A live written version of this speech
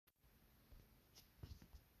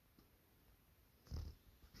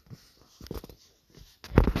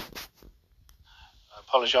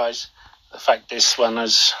apologise. The fact this one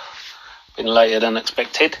has been later than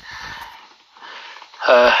expected.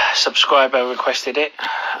 Subscriber requested it,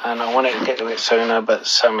 and I wanted to get to it sooner, but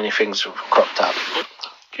so many things have cropped up.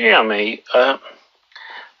 Do you know me?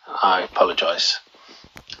 I apologise.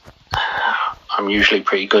 I'm usually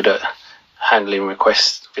pretty good at handling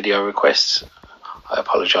requests, video requests. I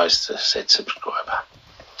apologise to said subscriber.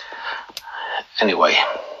 Anyway,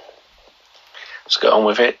 let's get on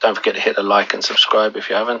with it. Don't forget to hit the like and subscribe if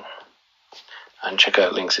you haven't, and check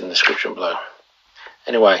out links in the description below.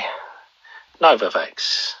 Anyway,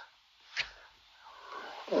 Novavax.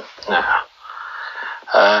 Now,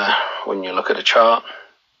 when you look at the chart,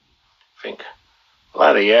 think,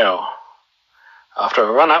 bloody hell, after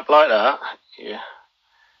a run up like that, you're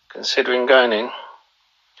considering going in,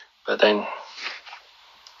 but then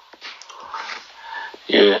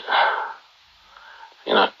you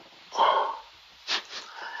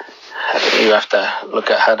have to look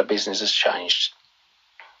at how the business has changed.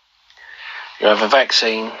 You have a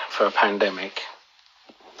vaccine for a pandemic,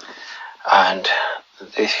 and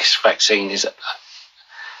this vaccine is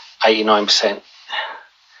 89%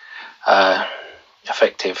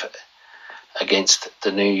 effective against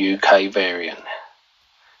the new UK variant.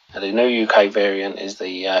 Now, the new UK variant is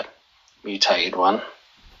the mutated one.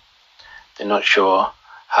 They're not sure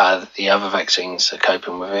how the other vaccines are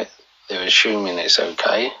coping with it. They're assuming it's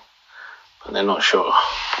okay, but they're not sure.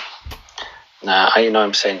 Now,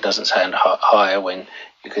 89% doesn't sound higher when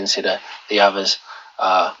you consider the others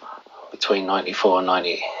are between 94 and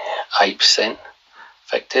 98%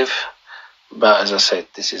 effective. But as I said,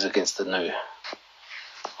 this is against the new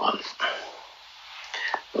one.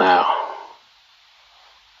 Now,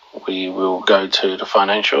 we will go to the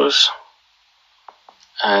financials,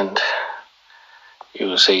 and you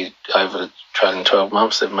will see over the trailing 12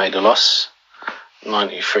 months they've made a loss,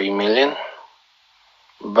 93 million.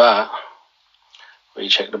 But we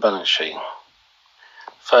check the balance sheet.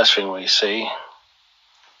 First thing we see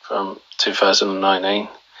from 2019,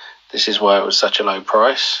 this is why it was such a low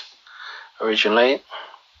price originally,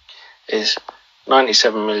 is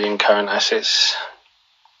 97 million current assets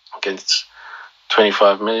against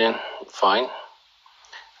 25 million, fine.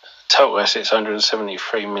 Total assets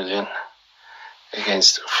 173 million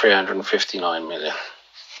against 359 million.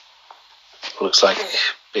 Looks like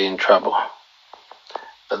be in trouble.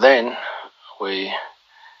 But then we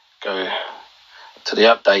go to the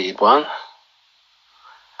updated one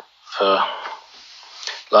for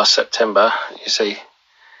last September. You see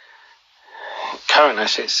current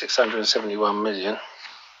assets 671 million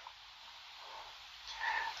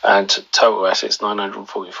and total assets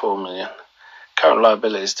 944 million. Current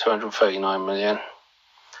liabilities 239 million.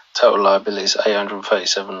 Total liabilities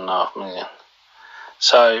 837.5 million.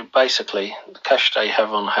 So basically, the cash they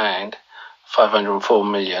have on hand, 504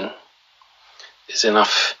 million, is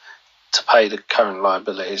enough to pay the current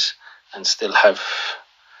liabilities and still have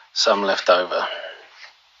some left over.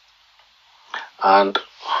 And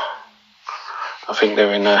I think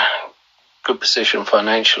they're in a good position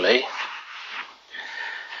financially.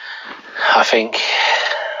 I think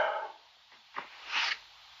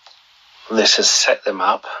this has set them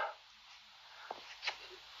up.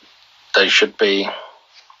 They should be,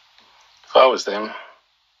 if I was them,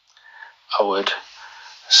 I would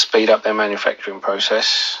speed up their manufacturing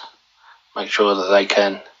process, make sure that they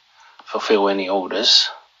can fulfill any orders,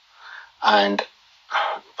 and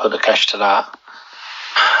put the cash to that.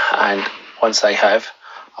 And once they have,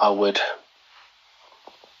 I would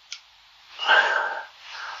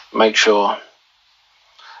make sure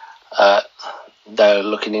they're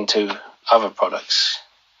looking into other products,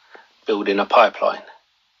 building a pipeline.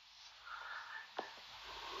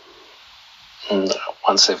 And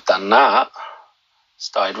once they've done that,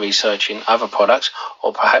 started researching other products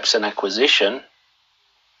or perhaps an acquisition,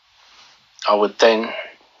 I would then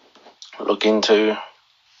look into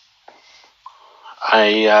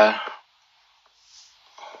I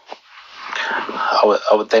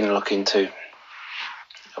would then look into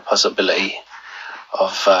a possibility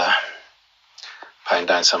of paying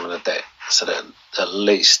down some of the debt, so that at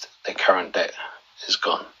least the current debt is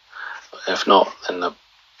gone. If not, then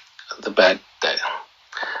the bad debt.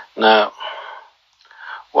 Now,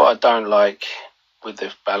 what I don't like with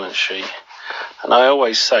the balance sheet, and I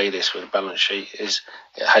always say this with the balance sheet, is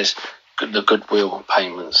it has the goodwill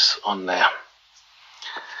payments on there,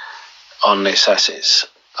 on this assets.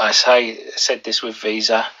 I said this with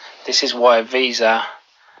Visa. This is why Visa's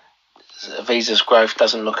growth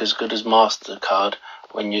doesn't look as good as MasterCard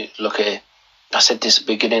when you look at it. I said this at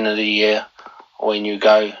the beginning of the year. When you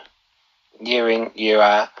go year in, year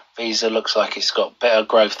out, Visa looks like it's got better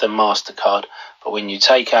growth than MasterCard, but when you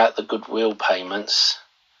take out the goodwill payments,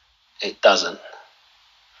 it doesn't.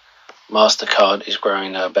 MasterCard is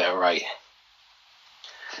growing at a better rate.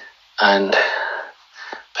 And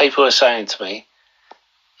people are saying to me,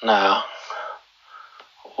 now,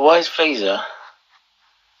 why is Visa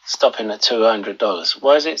stopping at $200?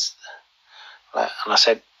 Why is it? And I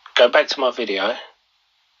said, go back to my video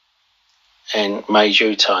in May,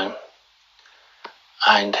 June time,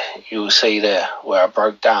 and you will see there where I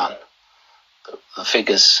broke down the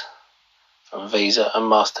figures from Visa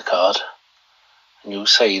and MasterCard, and you'll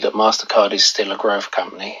see that MasterCard is still a growth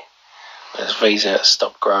company, whereas Visa has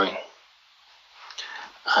stopped growing.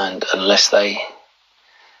 And unless they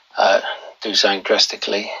do something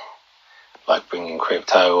drastically, like bring in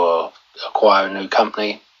crypto or acquire a new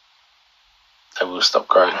company, they will stop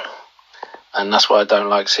growing. And that's why I don't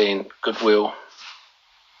like seeing goodwill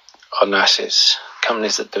on assets.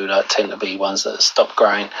 Companies that do that tend to be ones that stop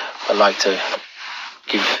growing, but like to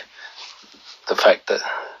give the fact that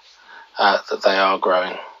that they are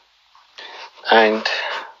growing. And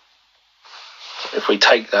if we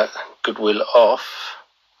take that goodwill off,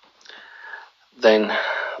 then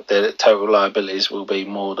their total liabilities will be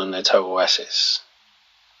more than their total assets.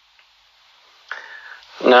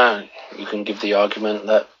 Now, you can give the argument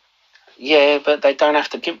that, yeah, but they don't have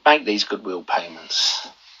to make these goodwill payments.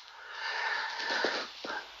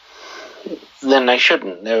 Then they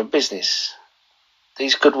shouldn't. They're a business.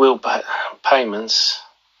 These goodwill payments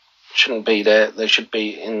shouldn't be there. They should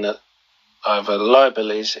be in the either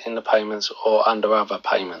liabilities in the payments or under other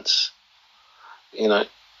payments. You know,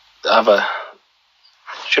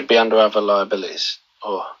 should be under other liabilities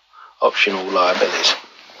or optional liabilities,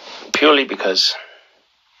 purely because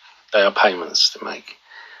they are payments to make.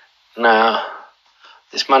 Now,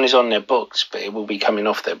 this money's on their books, but it will be coming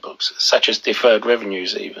off their books, such as deferred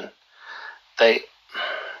revenues even.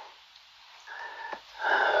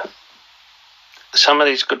 Some of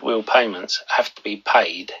these goodwill payments have to be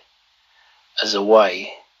paid as a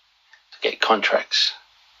way to get contracts.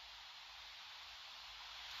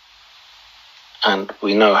 And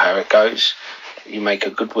we know how it goes. You make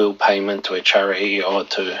a goodwill payment to a charity or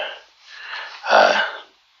to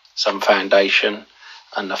some foundation,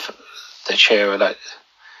 and the chair of that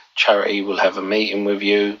charity will have a meeting with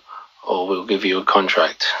you or will give you a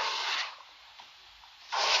contract.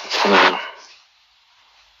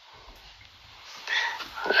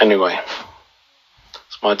 Anyway,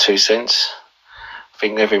 it's my 2 cents. I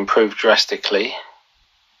think they've improved drastically,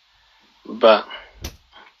 but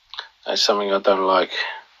that's something I don't like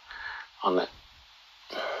on it.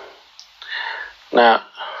 Now,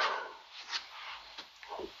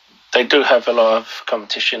 they do have a lot of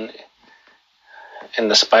competition in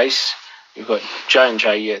the space. You've got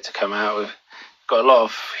J&J yet to come out with. Got a lot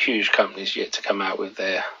of huge companies yet to come out with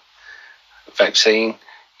their vaccine.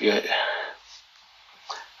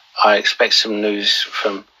 I expect some news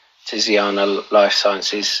from Tiziana Life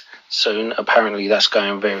Sciences soon. Apparently that's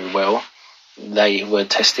going very well. They were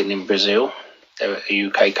testing in Brazil. They're a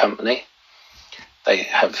UK company. They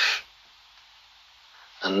have,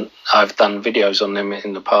 and I've done videos on them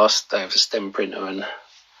in the past. They have a stem printer and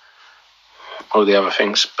all the other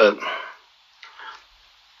things,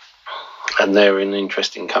 and they're an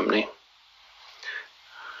interesting company.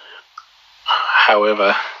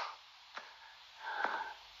 However,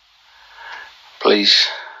 please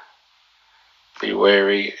be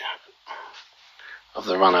wary of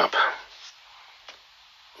the run-up.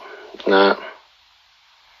 Now,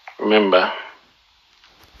 remember,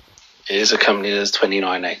 it is a company that's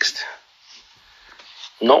 29x'd.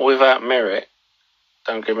 Not without merit,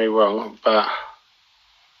 don't get me wrong, but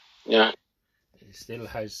yeah, it still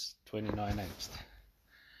has 29x'd.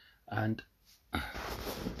 And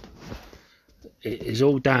it is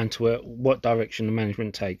all down to what direction the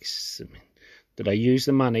management takes. Do they use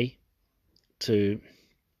the money to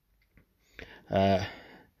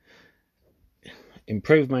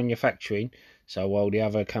improve manufacturing, so while the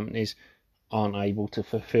other companies aren't able to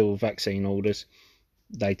fulfill vaccine orders,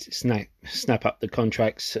 they snap up the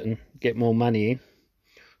contracts and get more money in?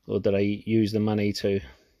 Or do they use the money to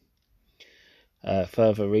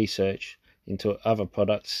further research into other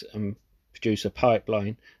products and produce a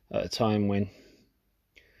pipeline at a time when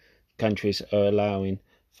countries are allowing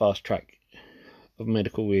fast track of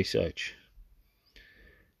medical research?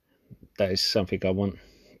 That is something I want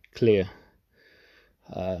cleared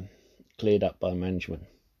up by management.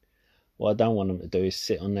 What I don't want them to do is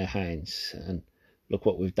sit on their hands and look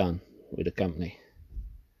what we've done with the company,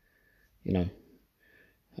 you know,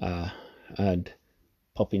 and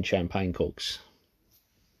popping champagne corks.